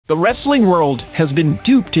The wrestling world has been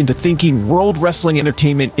duped into thinking World Wrestling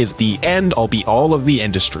Entertainment is the end-all be-all of the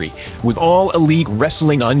industry, with All Elite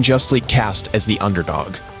Wrestling unjustly cast as the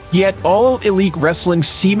underdog. Yet All Elite Wrestling's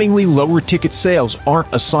seemingly lower ticket sales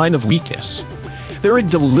aren't a sign of weakness. They're a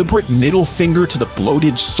deliberate middle finger to the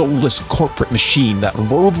bloated, soulless corporate machine that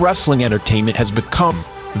World Wrestling Entertainment has become.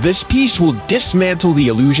 This piece will dismantle the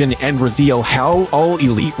illusion and reveal how All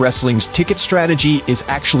Elite Wrestling's ticket strategy is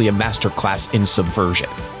actually a masterclass in subversion.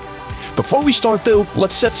 Before we start though,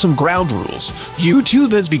 let's set some ground rules.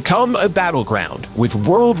 YouTube has become a battleground, with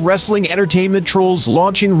World Wrestling Entertainment trolls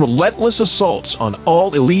launching relentless assaults on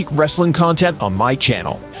All Elite Wrestling content on my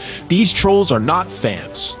channel. These trolls are not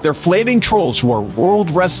fans. They're flaming trolls who are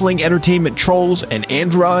World Wrestling Entertainment trolls and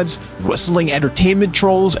androids, Wrestling Entertainment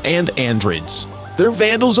trolls and androids. They're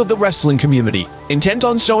vandals of the wrestling community, intent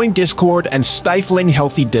on sowing discord and stifling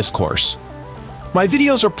healthy discourse. My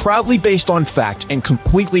videos are proudly based on fact and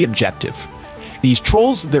completely objective. These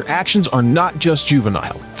trolls, their actions are not just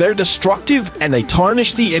juvenile. They're destructive and they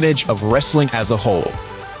tarnish the image of wrestling as a whole.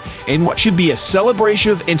 In what should be a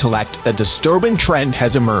celebration of intellect, a disturbing trend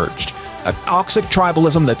has emerged. A toxic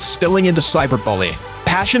tribalism that's spilling into cyberbullying.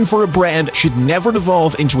 Passion for a brand should never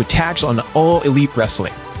devolve into attacks on All Elite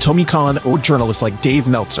Wrestling, Tony Khan, or journalists like Dave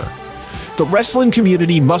Meltzer. The wrestling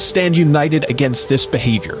community must stand united against this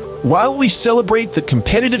behavior. While we celebrate the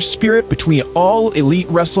competitive spirit between All Elite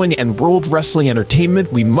Wrestling and World Wrestling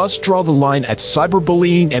Entertainment, we must draw the line at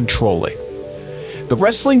cyberbullying and trolling. The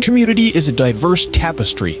wrestling community is a diverse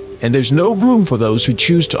tapestry, and there's no room for those who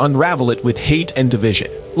choose to unravel it with hate and division.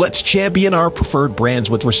 Let's champion our preferred brands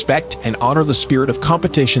with respect and honor the spirit of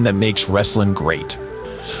competition that makes wrestling great.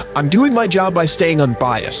 I'm doing my job by staying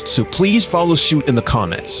unbiased, so please follow suit in the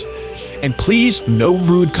comments. And please, no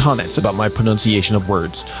rude comments about my pronunciation of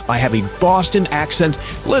words. I have a Boston accent.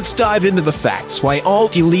 Let's dive into the facts why All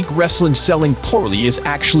Elite Wrestling selling poorly is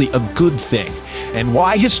actually a good thing, and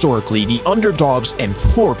why historically the underdogs and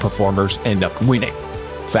poor performers end up winning.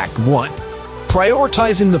 Fact 1.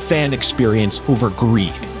 Prioritizing the fan experience over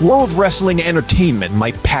greed. World Wrestling Entertainment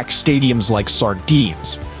might pack stadiums like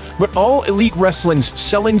sardines, but All Elite Wrestling's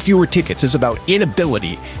selling fewer tickets is about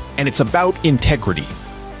inability, and it's about integrity.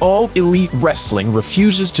 All Elite Wrestling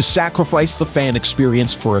refuses to sacrifice the fan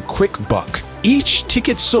experience for a quick buck. Each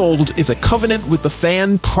ticket sold is a covenant with the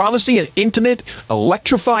fan, promising an intimate,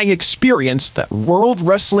 electrifying experience that World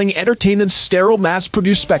Wrestling Entertainment's sterile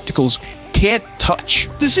mass-produced spectacles can't touch.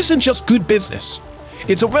 This isn't just good business.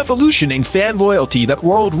 It's a revolution in fan loyalty that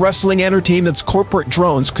World Wrestling Entertainment's corporate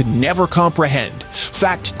drones could never comprehend.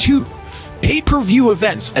 Fact 2. Pay-per-view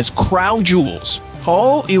events as crown jewels.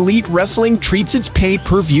 All Elite Wrestling treats its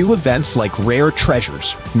pay-per-view events like rare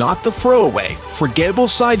treasures, not the throwaway, forgettable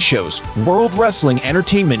sideshows World Wrestling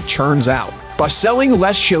Entertainment churns out. By selling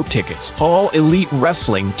less show tickets, All Elite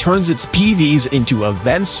Wrestling turns its PVs into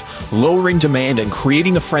events, lowering demand and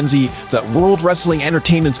creating a frenzy that World Wrestling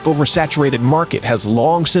Entertainment's oversaturated market has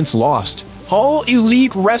long since lost. All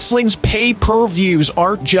Elite Wrestling's pay-per-views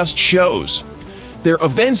aren't just shows. They're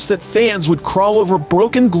events that fans would crawl over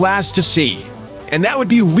broken glass to see. And that would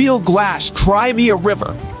be real glass, cry me a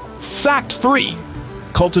river. Fact 3.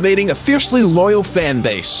 Cultivating a fiercely loyal fan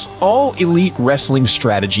base. All Elite Wrestling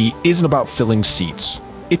strategy isn't about filling seats.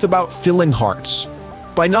 It's about filling hearts.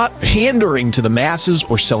 By not pandering to the masses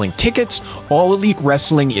or selling tickets, All Elite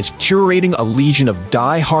Wrestling is curating a legion of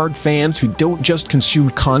die-hard fans who don't just consume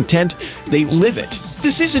content, they live it.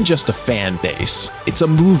 This isn't just a fan base, it's a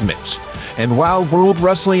movement. And while World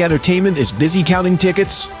Wrestling Entertainment is busy counting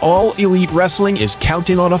tickets, All Elite Wrestling is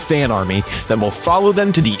counting on a fan army that will follow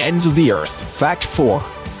them to the ends of the earth. Fact 4.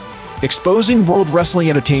 Exposing World Wrestling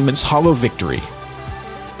Entertainment's hollow victory.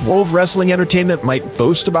 World Wrestling Entertainment might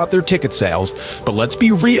boast about their ticket sales, but let's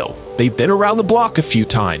be real, they've been around the block a few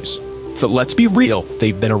times.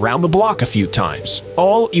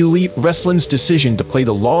 All Elite Wrestling's decision to play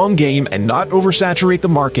the long game and not oversaturate the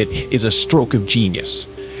market is a stroke of genius.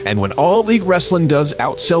 And when All Elite Wrestling does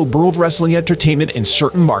outsell World Wrestling Entertainment in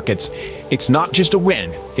certain markets, it's not just a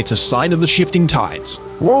win, it's a sign of the shifting tides.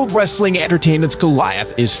 World Wrestling Entertainment's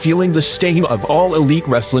Goliath is feeling the sting of All Elite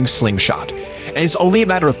Wrestling's slingshot, and it's only a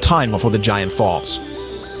matter of time before the giant falls.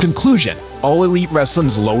 Conclusion: All Elite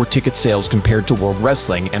Wrestling's lower ticket sales compared to World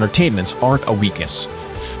Wrestling Entertainment's aren't a weakness.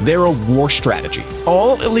 They're a war strategy.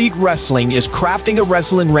 All Elite Wrestling is crafting a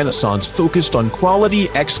wrestling renaissance focused on quality,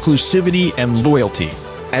 exclusivity, and loyalty.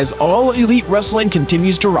 As All Elite Wrestling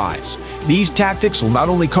continues to rise, these tactics will not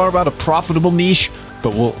only carve out a profitable niche,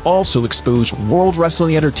 but will also expose World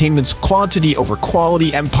Wrestling Entertainment's quantity over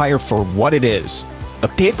quality empire for what it is. A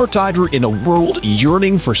paper tiger in a world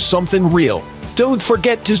yearning for something real. Don't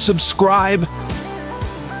forget to subscribe.